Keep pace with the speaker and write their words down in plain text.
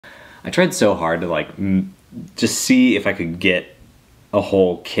I tried so hard to like just see if I could get a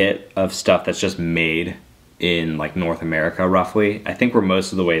whole kit of stuff that's just made in like North America roughly. I think we're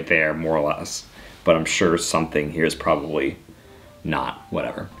most of the way there, more or less, but I'm sure something here is probably not,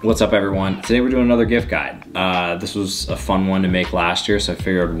 whatever. What's up everyone? Today we're doing another gift guide. This was a fun one to make last year, so I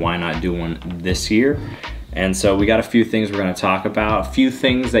figured why not do one this year. And so we got a few things we're gonna talk about, a few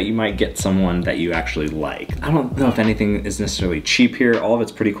things that you might get someone that you actually like. I don't know if anything is necessarily cheap here. All of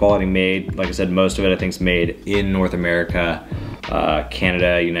it's pretty quality made. Like I said, most of it I think is made in North America,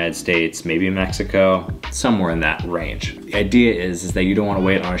 Canada, United States, maybe Mexico, somewhere in that range. The idea is that you don't wanna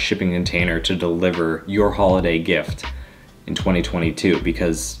wait on a shipping container to deliver your holiday gift in 2022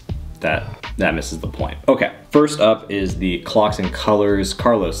 because that misses the point. Okay, first up is the Clocks and Colors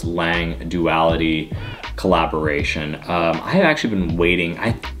Carlos Lang Duality collaboration. I have actually been waiting.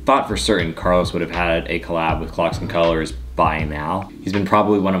 I thought for certain Carlos would have had a collab with Clocks and Colors by now. He's been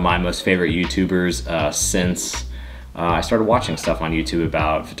probably one of my most favorite YouTubers since I started watching stuff on YouTube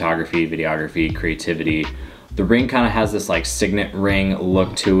about photography, videography, creativity. The ring kind of has this like signet ring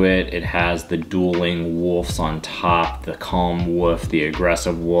look to it. It has the dueling wolves on top, the calm wolf, the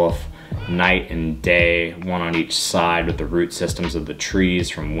aggressive wolf, night and day, one on each side with the root systems of the trees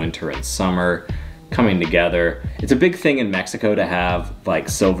from winter and summer coming together. It's a big thing in Mexico to have like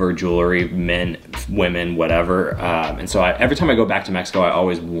silver jewelry, men, women, whatever. And so every time I go back to Mexico, I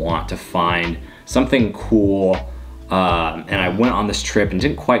always want to find something cool. And I went on this trip and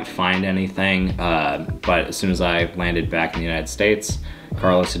didn't quite find anything, but as soon as I landed back in the United States,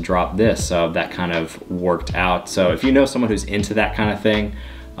 Carlos had dropped this, so that kind of worked out. So if you know someone who's into that kind of thing,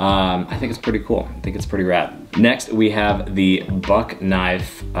 I think it's pretty cool. I think it's pretty rad. Next, we have the Buck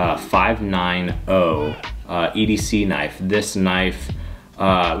Knife 590 EDC knife. This knife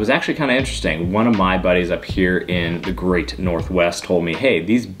was actually kind of interesting. One of my buddies up here in the great Northwest told me, hey,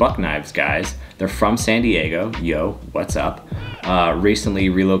 these Buck Knives guys, they're from San Diego. Yo, what's up? Recently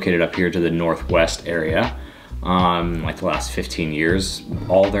relocated up here to the Northwest area. Like the last 15 years.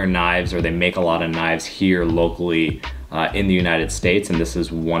 All their knives, or they make a lot of knives here locally in the United States, and this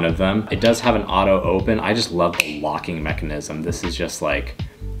is one of them. It does have an auto open. I just love the locking mechanism. This is just like,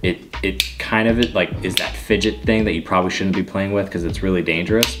 it kind of is that fidget thing that you probably shouldn't be playing with because it's really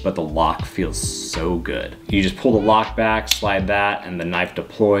dangerous, but the lock feels so good. You just pull the lock back, slide that, and the knife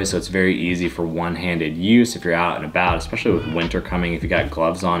deploys, so it's very easy for one-handed use if you're out and about, especially with winter coming, if you got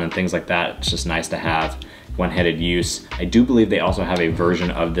gloves on and things like that. It's just nice to have one-handed use. I do believe they also have a version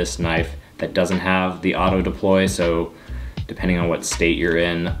of this knife that doesn't have the auto deploy, so depending on what state you're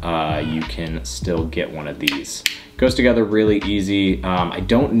in, you can still get one of these. Goes together really easy. I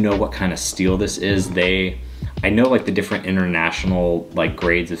don't know what kind of steel this is. I know like the different international like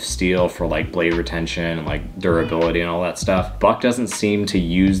grades of steel for like blade retention and like durability and all that stuff. Buck doesn't seem to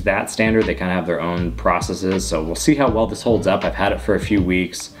use that standard. They kind of have their own processes, so we'll see how well this holds up. I've had it for a few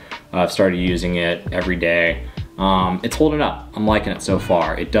weeks. I've started using it every day. It's holding up. I'm liking it so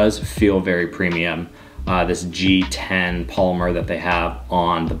far. It does feel very premium. This G10 polymer that they have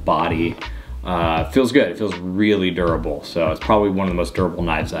on the body feels good. It feels really durable. So it's probably one of the most durable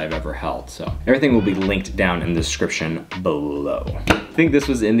knives I've ever held. So everything will be linked down in the description below. I think this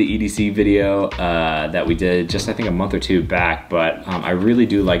was in the EDC video that we did just I think a month or two back, but I really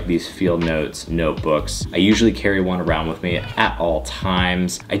do like these Field Notes notebooks. I usually carry one around with me at all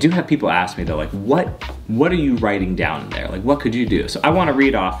times. I do have people ask me though, like, what are you writing down in there? Like, what could you do? So I want to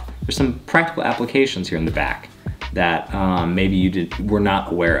read off, there's some practical applications here in the back that maybe you were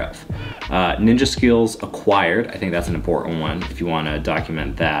not aware of. Ninja skills acquired, I think that's an important one if you want to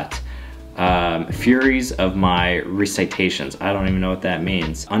document that. Furies of my recitations, I don't even know what that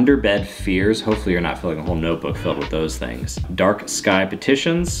means. Underbed fears, hopefully you're not filling a whole notebook filled with those things. Dark sky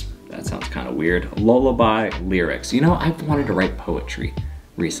petitions, that sounds kind of weird. Lullaby lyrics. You know, I've wanted to write poetry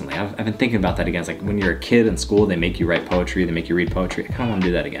recently. I've been thinking about that again. It's like when you're a kid in school, they make you write poetry, they make you read poetry. I kind of want to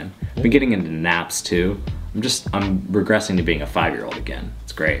do that again. I've been getting into naps too. I'm regressing to being a 5-year-old again.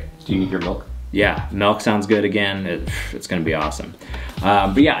 It's great. Do you eat your milk? Yeah, milk sounds good again. It's gonna be awesome.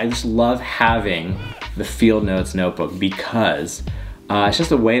 But yeah, I just love having the Field Notes notebook because it's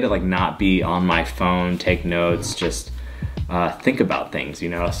just a way to like not be on my phone, take notes, just think about things, you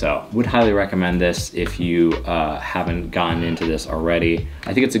know? So would highly recommend this if you haven't gotten into this already.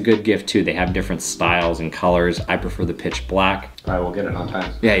 I think it's a good gift too. They have different styles and colors. I prefer the pitch black. I will get it on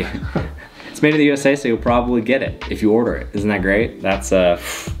time. Yeah. It's made in the USA, so you'll probably get it if you order it. Isn't that great? That's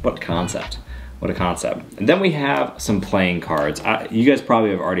what a concept. What a concept. And then we have some playing cards. You guys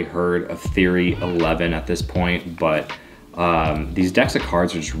probably have already heard of Theory 11 at this point, but these decks of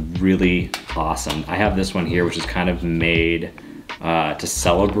cards are just really awesome. I have this one here, which is kind of made to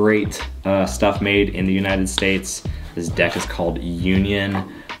celebrate stuff made in the United States. This deck is called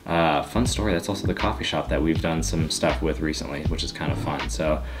Union. Fun story, that's also the coffee shop that we've done some stuff with recently, which is kind of fun.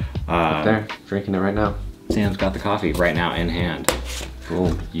 So, up there, drinking it right now. Sam's got the coffee right now in hand.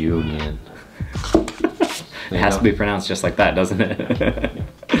 Oh, Union. It has to be pronounced just like that, doesn't it?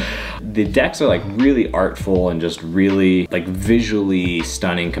 The decks are like really artful and just really like visually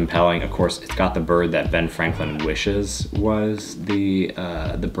stunning, compelling. Of course, it's got the bird that Ben Franklin wishes was the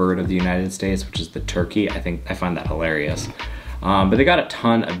bird of the United States, which is the turkey. I find that hilarious. But they got a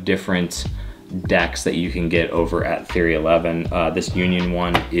ton of different decks that you can get over at Theory 11. This Union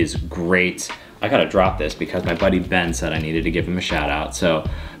one is great. I gotta drop this because my buddy Ben said I needed to give him a shout out. So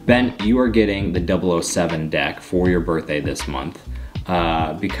Ben, you are getting the 007 deck for your birthday this month.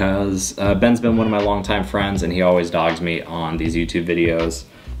 Because Ben's been one of my longtime friends and he always dogs me on these YouTube videos.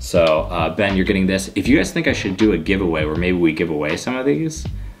 So Ben, you're getting this. If you guys think I should do a giveaway where maybe we give away some of these,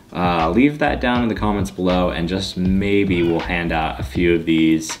 leave that down in the comments below and just maybe we'll hand out a few of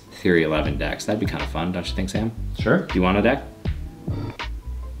these Theory 11 decks. That'd be kind of fun, don't you think, Sam? Sure. Do you want a deck?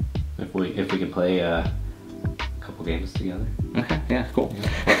 If we can play a couple games together. Okay, yeah, cool.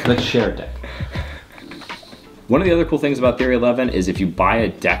 Let's share a deck. One of the other cool things about Theory 11 is if you buy a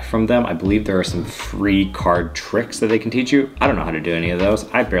deck from them, I believe there are some free card tricks that they can teach you. I don't know how to do any of those.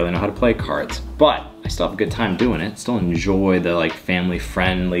 I barely know how to play cards, but I still have a good time doing it. Still enjoy the like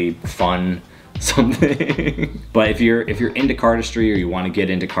family-friendly, fun something. But if you're into cardistry or you want to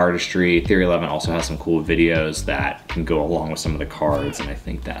get into cardistry, Theory 11 also has some cool videos that can go along with some of the cards, and I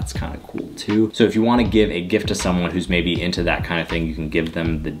think that's kind of cool too. So if you want to give a gift to someone who's maybe into that kind of thing, you can give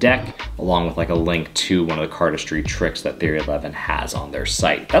them the deck along with like a link to one of the cardistry tricks that Theory 11 has on their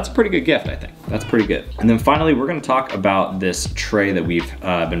site. That's a pretty good gift, I think. That's pretty good. And then finally, we're going to talk about this tray that we've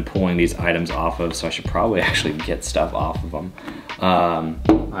been pulling these items off of, so I should probably actually get stuff off of them.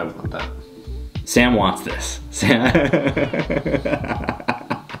 I want that. Sam wants this.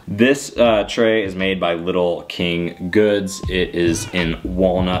 This tray is made by Little King Goods. It is in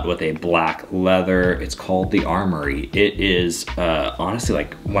walnut with a black leather. It's called the Armory. It is honestly,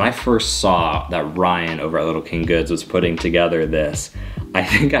 like when I first saw that Ryan over at Little King Goods was putting together this, I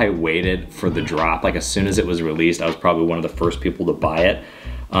think I waited for the drop. Like as soon as it was released, I was probably one of the first people to buy it.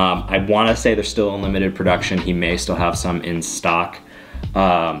 I want to say they're still in limited production. He may still have some in stock.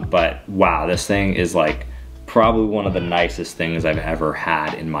 But wow, this thing is like probably one of the nicest things I've ever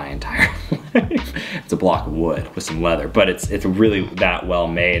had in my entire life. It's a block of wood with some leather, but it's really that well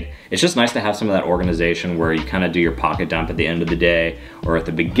made. It's just nice to have some of that organization where you kind of do your pocket dump at the end of the day or at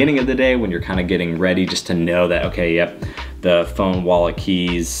the beginning of the day when you're kind of getting ready, just to know that, okay, yep, the phone, wallet,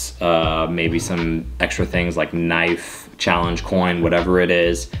 keys, maybe some extra things like knife, challenge coin, whatever it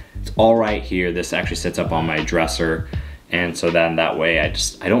is. It's all right here. This actually sits up on my dresser. And so then that way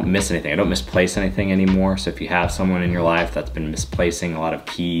I don't miss anything. I don't misplace anything anymore. So if you have someone in your life that's been misplacing a lot of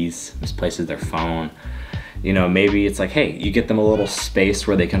keys, misplaces their phone, you know, maybe it's like, hey, you get them a little space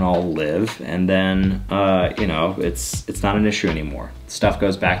where they can all live, and then, you know, it's not an issue anymore. Stuff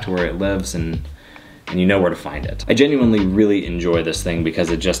goes back to where it lives, and you know where to find it. I genuinely really enjoy this thing because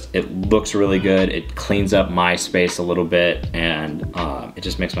it looks really good. It cleans up my space a little bit, and it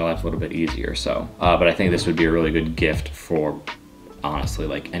just makes my life a little bit easier. So, but I think this would be a really good gift for, honestly,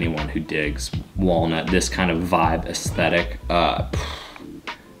 like anyone who digs walnut, this kind of vibe aesthetic.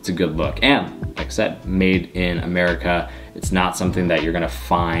 It's a good look. And like I said, made in America. It's not something that you're gonna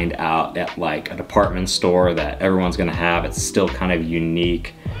find out at like a department store that everyone's gonna have. It's still kind of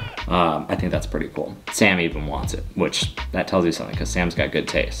unique. I think that's pretty cool. Sam even wants it, which that tells you something because Sam's got good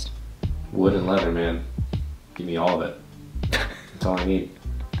taste. Wood and leather, man. Give me all of it. That's all I need.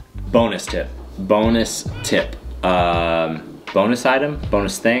 Bonus tip. Bonus tip. Bonus item,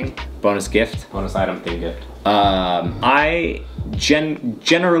 bonus thing, bonus gift. Bonus item, thing, gift. I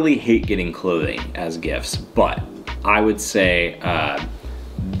generally hate getting clothing as gifts, but I would say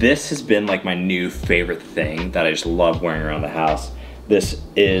this has been like my new favorite thing that I just love wearing around the house. This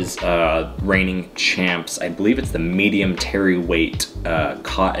is Reigning Champs. I believe it's the medium terry weight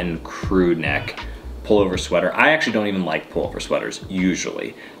cotton crew neck pullover sweater. I actually don't even like pullover sweaters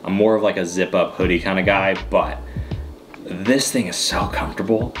usually. I'm more of like a zip up hoodie kind of guy, but this thing is so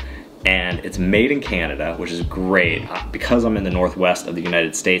comfortable, and it's made in Canada, which is great. Because I'm in the northwest of the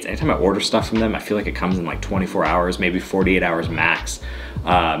United States, anytime I order stuff from them, I feel like it comes in like 24 hours, maybe 48 hours max.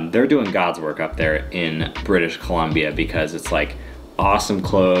 They're doing God's work up there in British Columbia because it's like awesome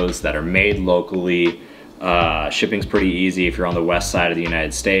clothes that are made locally. Shipping's pretty easy if you're on the west side of the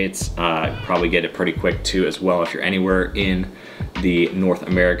United States. Probably get it pretty quick too as well if you're anywhere in the North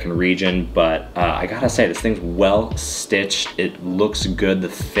American region, but I gotta say, this thing's well stitched. It looks good. The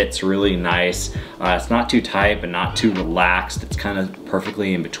fit's really nice. It's not too tight, but not too relaxed. It's kind of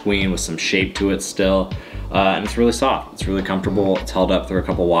perfectly in between with some shape to it still. And it's really soft. It's really comfortable. It's held up through a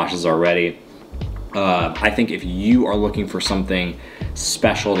couple washes already. I think if you are looking for something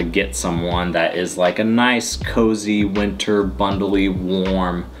special to get someone that is like a nice, cozy, winter, bundly,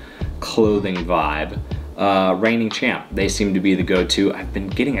 warm clothing vibe, Reigning Champ, they seem to be the go-to. I've been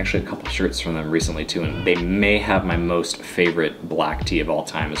getting actually a couple shirts from them recently too, and they may have my most favorite black tee of all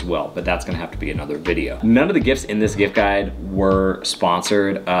time as well, but that's gonna have to be another video. None of the gifts in this gift guide were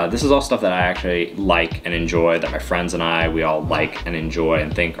sponsored. This is all stuff that I actually like and enjoy, that my friends and we all like and enjoy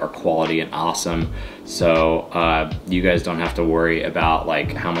and think are quality and awesome. So you guys don't have to worry about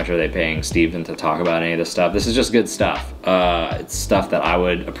like how much are they paying Steven to talk about any of this stuff. This is just good stuff. It's stuff that I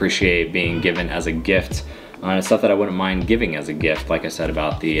would appreciate being given as a gift. It's stuff that I wouldn't mind giving as a gift, like I said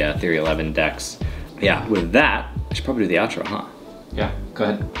about the Theory 11 decks. Yeah, with that, I should probably do the outro, huh? Yeah, go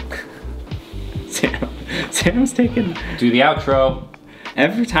ahead. Sam's taking... Do the outro.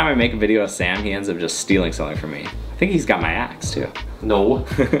 Every time I make a video of Sam, he ends up just stealing something from me. I think he's got my axe too. No,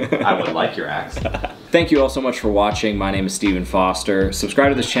 I would like your axe. Thank you all so much for watching. My name is Steven Foster. Subscribe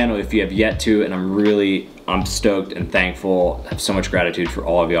to this channel if you have yet to, and I'm stoked and thankful. I have so much gratitude for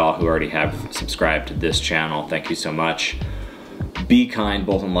all of y'all who already have subscribed to this channel. Thank you so much. Be kind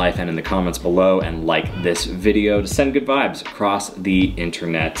both in life and in the comments below, and like this video to send good vibes across the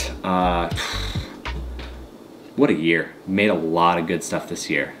internet. What a year. Made a lot of good stuff this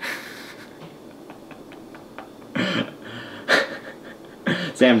year.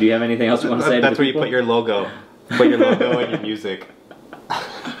 Sam, do you have anything else you want to say? That's where you put your logo. Put your logo and your music.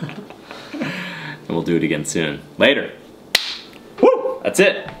 And we'll do it again soon. Later. Woo! That's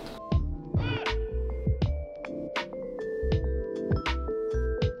it.